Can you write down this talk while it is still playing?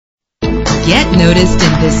Get noticed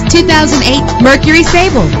in this 2008 Mercury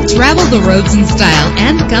Sable. Travel the roads in style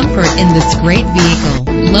and comfort in this great vehicle.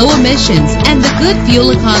 Low emissions and the good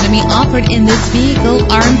fuel economy offered in this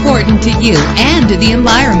vehicle are important to you and to the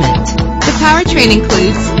environment. The powertrain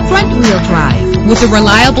includes front-wheel drive with a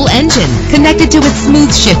reliable engine connected to its smooth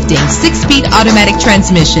shifting 6-speed automatic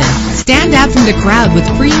transmission. Stand out from the crowd with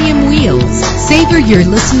premium wheels. Savor your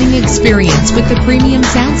listening experience with the premium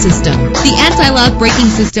sound system. The anti-lock braking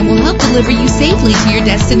system will help deliver you safely to your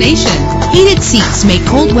destination. Heated seats make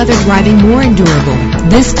cold weather driving more endurable.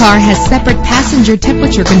 This car has separate passenger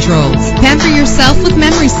temperature controls. Pamper yourself with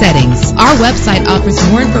memory settings. Our website offers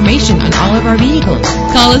more information on all of our vehicles.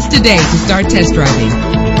 Call us today to start test driving.